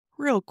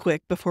real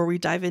quick before we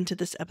dive into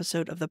this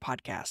episode of the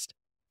podcast.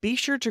 Be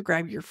sure to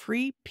grab your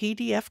free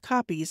PDF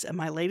copies of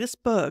my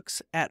latest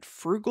books at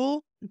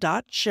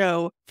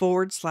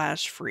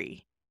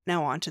frugal.show/free.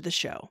 Now on to the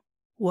show.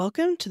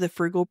 Welcome to the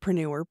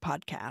Frugalpreneur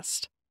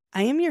podcast.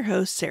 I am your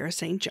host, Sarah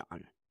St.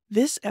 John.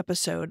 This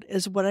episode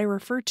is what I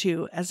refer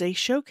to as a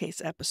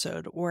showcase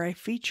episode where I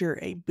feature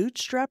a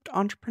bootstrapped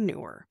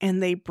entrepreneur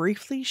and they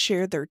briefly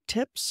share their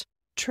tips,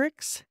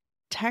 tricks,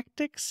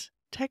 tactics,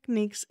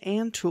 techniques,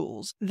 and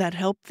tools that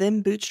help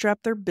them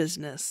bootstrap their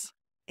business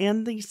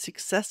and the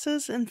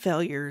successes and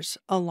failures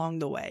along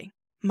the way.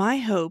 My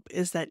hope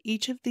is that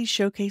each of these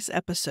showcase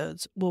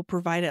episodes will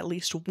provide at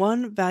least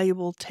one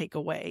valuable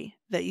takeaway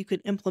that you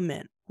can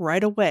implement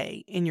right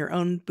away in your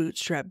own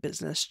bootstrap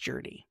business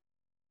journey.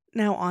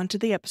 Now on to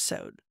the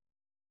episode.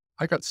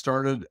 I got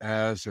started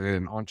as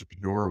an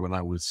entrepreneur when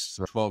I was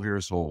 12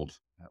 years old.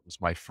 That was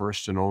my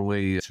first and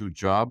only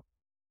job.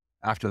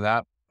 After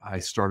that, I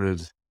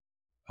started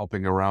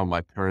helping around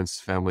my parents'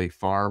 family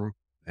farm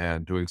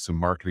and doing some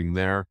marketing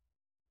there.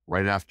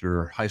 Right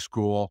after high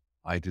school,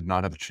 I did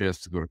not have a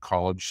chance to go to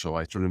college, so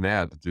I turned an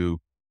ad to do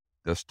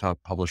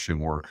desktop publishing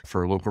work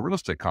for a local real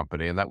estate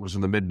company, and that was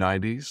in the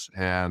mid-90s.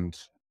 And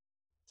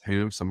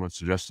someone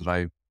suggested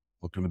I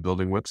look into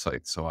building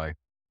websites, so I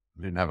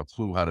didn't have a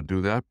clue how to do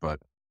that, but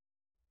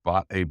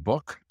bought a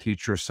book,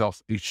 Teach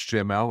Yourself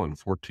HTML in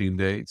 14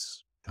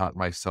 days, taught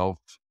myself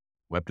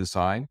web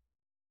design,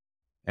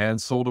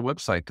 and sold a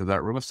website to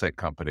that real estate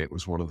company. It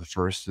was one of the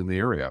first in the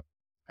area.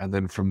 And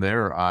then from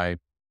there, I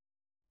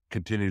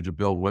continued to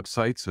build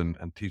websites and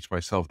teach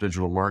myself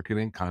digital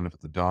marketing kind of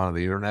at the dawn of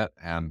the internet.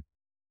 And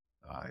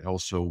I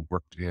also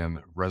worked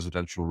in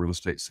residential real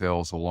estate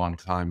sales a long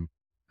time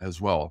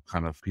as well,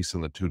 kind of piecing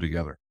the two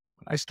together.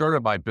 When I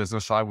started my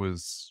business, I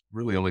was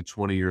really only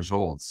 20 years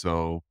old.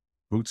 So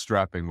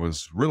bootstrapping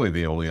was really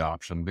the only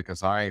option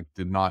because I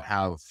did not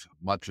have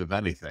much of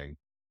anything.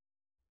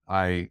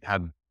 I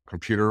had a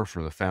computer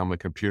for the family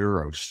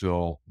computer. I was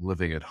still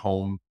living at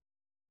home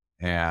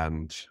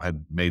and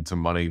I'd made some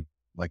money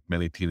like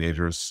many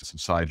teenagers, some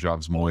side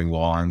jobs, mowing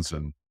lawns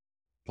and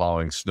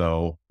plowing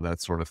snow, that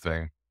sort of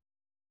thing.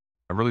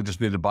 I really just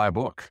needed to buy a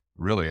book.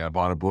 Really, I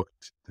bought a book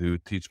to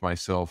teach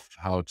myself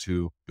how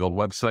to build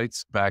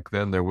websites. Back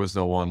then, there was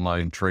no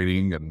online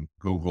training and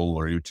Google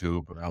or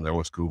YouTube. Well, there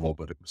was Google,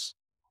 but it was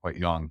quite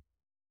young.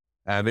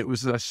 And it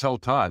was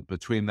self-taught.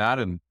 Between that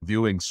and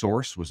viewing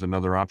source was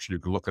another option. You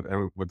could look at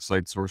every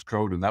website source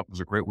code, and that was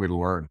a great way to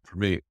learn for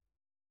me.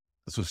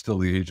 This was still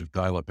the age of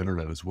dial-up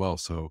internet as well.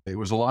 So it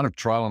was a lot of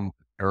trial and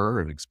error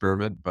and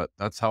experiment, but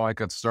that's how I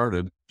got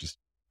started. Just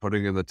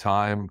putting in the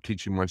time,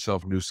 teaching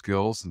myself new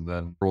skills, and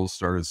then the world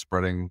started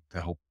spreading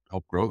to help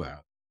grow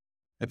that.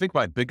 I think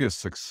my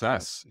biggest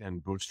success in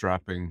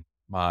bootstrapping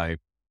my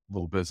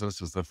little business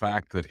is the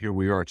fact that here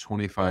we are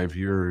 25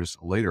 years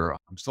later,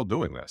 I'm still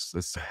doing this.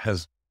 This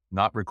has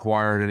not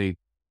required any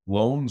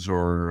loans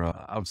or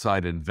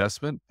outside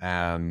investment.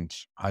 And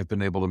I've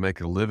been able to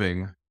make a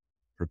living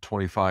for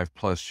 25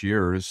 plus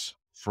years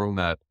from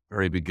that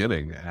very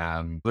beginning.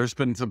 And there's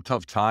been some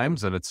tough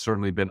times and it's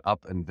certainly been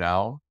up and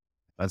down.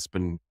 That's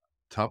been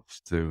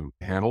tough to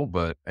handle,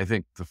 but I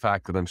think the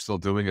fact that I'm still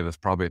doing it is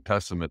probably a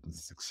testament to the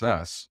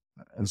success.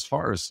 As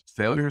far as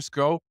failures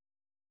go,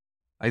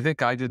 I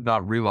think I did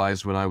not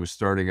realize when I was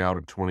starting out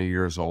at 20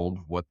 years old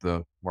what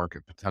the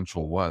market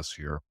potential was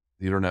here.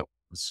 The internet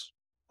was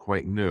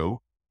quite new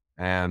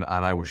and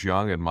I was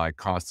young and my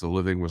cost of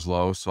living was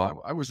low.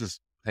 So I was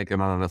just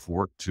taking on enough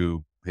work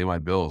to pay my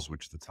bills,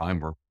 which at the time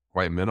were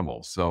quite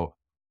minimal. So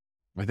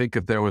I think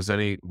if there was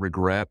any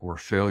regret or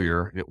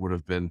failure, it would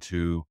have been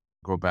to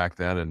go back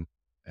then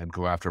and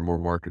go after more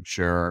market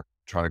share,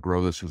 try to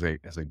grow this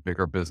as a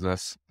bigger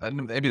business.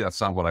 And maybe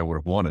that's not what I would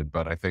have wanted,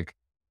 but I think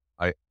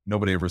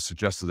nobody ever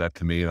suggested that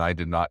to me. And I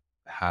did not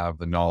have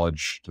the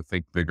knowledge to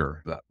think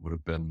bigger. That would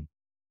have been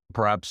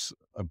perhaps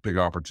a big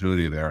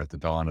opportunity there at the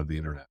dawn of the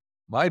internet.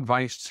 My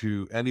advice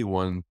to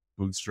anyone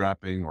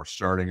bootstrapping or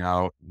starting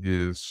out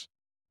is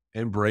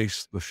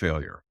embrace the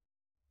failure.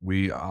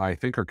 I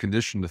think, are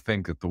conditioned to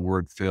think that the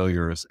word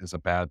failure is a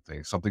bad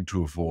thing, something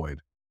to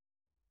avoid.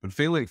 But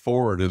failing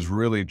forward is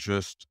really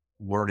just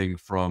learning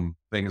from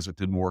things that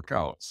didn't work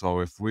out. So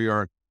if we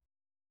are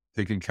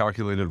taking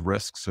calculated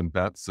risks and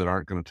bets that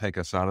aren't going to take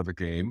us out of the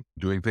game,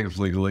 doing things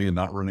legally and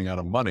not running out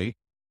of money,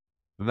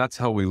 then that's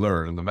how we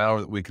learn. And the more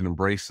that we can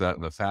embrace that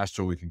and the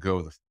faster we can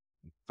go, the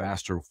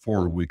faster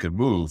forward we can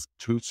move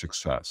to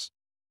success.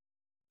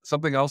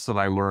 Something else that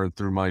I learned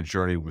through my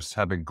journey was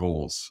having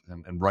goals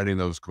and writing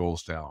those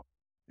goals down.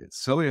 As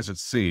silly as it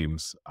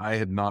seems, I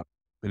had not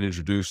been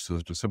introduced to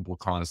the simple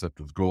concept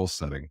of goal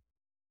setting.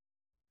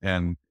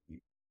 And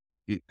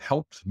it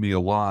helped me a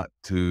lot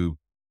to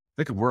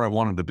think of where I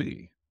wanted to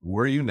be.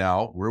 Where are you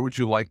now? Where would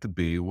you like to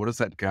be? What does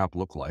that gap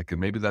look like?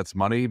 And maybe that's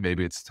money,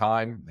 maybe it's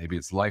time, maybe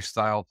it's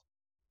lifestyle.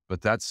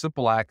 But that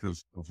simple act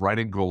of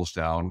writing goals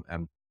down,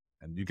 and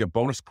you get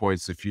bonus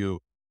points if you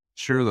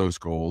share those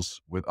goals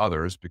with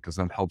others, because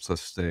that helps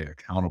us stay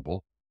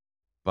accountable.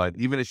 But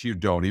even if you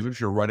don't, even if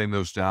you're writing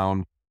those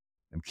down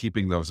and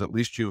keeping those, at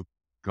least you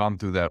gone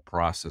through that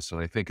process.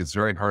 And I think it's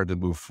very hard to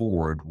move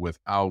forward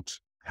without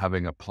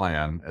having a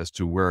plan as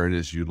to where it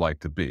is you'd like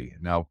to be.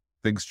 Now,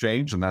 things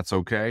change and that's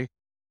okay,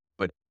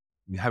 but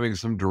having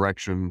some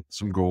direction,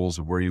 some goals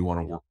of where you want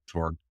to work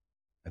toward,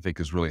 I think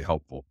is really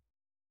helpful.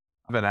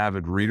 I'm an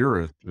avid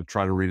reader. I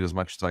try to read as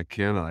much as I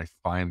can, and I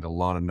find a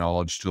lot of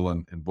knowledge still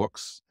in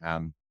books.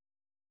 And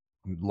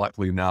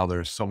luckily now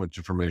there's so much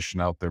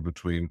information out there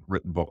between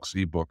written books,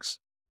 ebooks,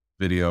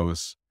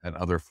 videos, and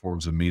other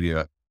forms of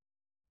media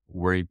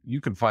where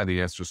you can find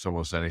the answers to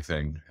almost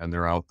anything, and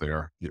they're out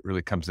there. It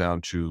really comes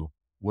down to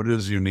what it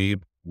is you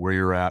need, where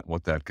you're at,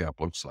 what that gap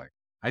looks like.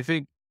 I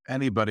think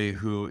anybody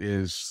who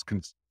is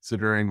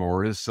considering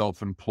or is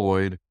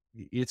self-employed,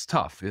 it's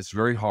tough. It's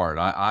very hard.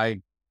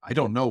 I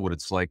don't know what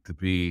it's like to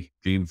be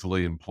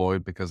gainfully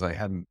employed because I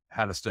hadn't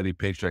had a steady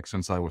paycheck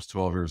since I was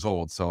 12 years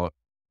old. So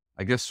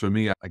I guess for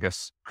me, I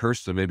guess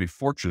cursed and maybe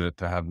fortunate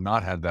to have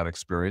not had that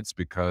experience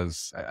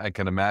because I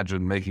can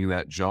imagine making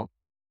that jump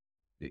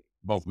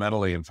both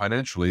mentally and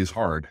financially is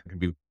hard. It can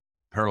be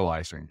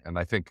paralyzing. And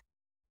I think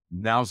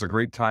now's a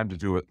great time to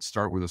do it.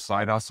 Start with a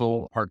side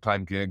hustle,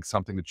 part-time gig,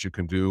 something that you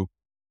can do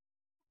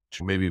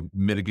to maybe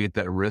mitigate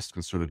that risk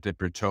and sort of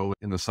dip your toe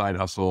in the side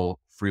hustle,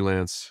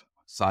 freelance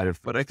side of.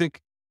 But I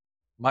think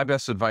my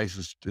best advice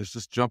is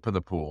just jump in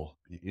the pool.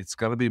 It's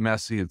going to be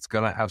messy. It's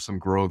going to have some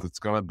growth. It's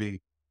going to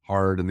be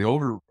hard. And the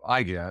older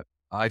I get,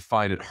 I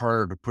find it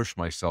harder to push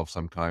myself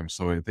sometimes.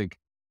 So I think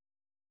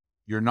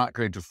you're not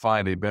going to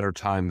find a better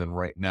time than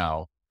right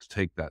now to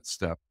take that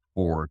step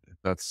forward. If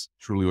that's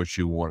truly what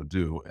you want to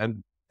do,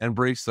 and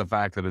embrace the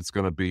fact that it's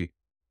going to be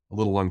a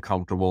little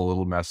uncomfortable, a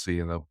little messy,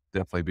 and there'll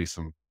definitely be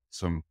some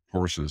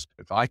forces.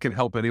 If I can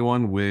help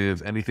anyone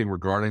with anything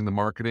regarding the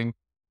marketing,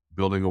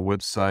 building a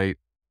website,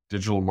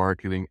 digital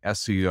marketing,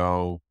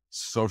 SEO,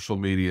 social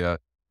media,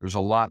 there's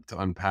a lot to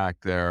unpack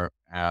there.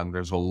 And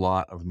there's a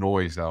lot of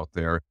noise out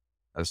there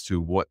as to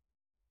what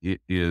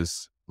it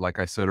is. Like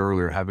I said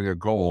earlier, having a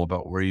goal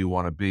about where you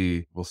want to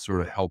be will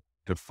sort of help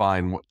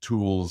define what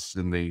tools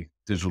in the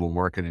digital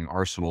marketing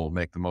arsenal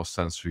make the most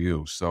sense for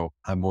you. So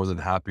I'm more than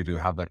happy to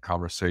have that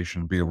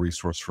conversation, be a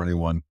resource for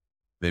anyone,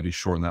 maybe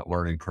shorten that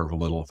learning curve a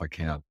little if I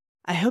can.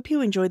 I hope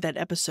you enjoyed that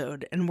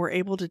episode and were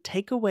able to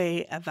take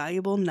away a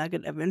valuable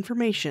nugget of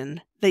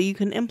information that you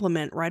can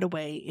implement right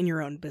away in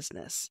your own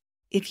business.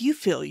 If you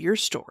feel your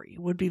story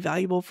would be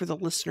valuable for the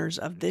listeners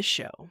of this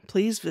show,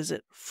 please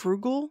visit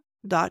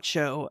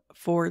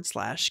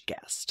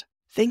frugal.show/guest.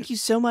 Thank you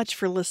so much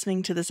for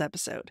listening to this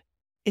episode.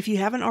 If you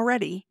haven't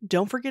already,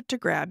 don't forget to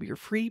grab your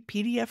free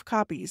PDF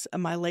copies of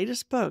my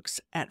latest books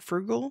at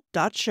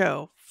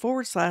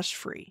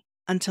frugal.show/free.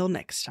 Until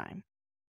next time.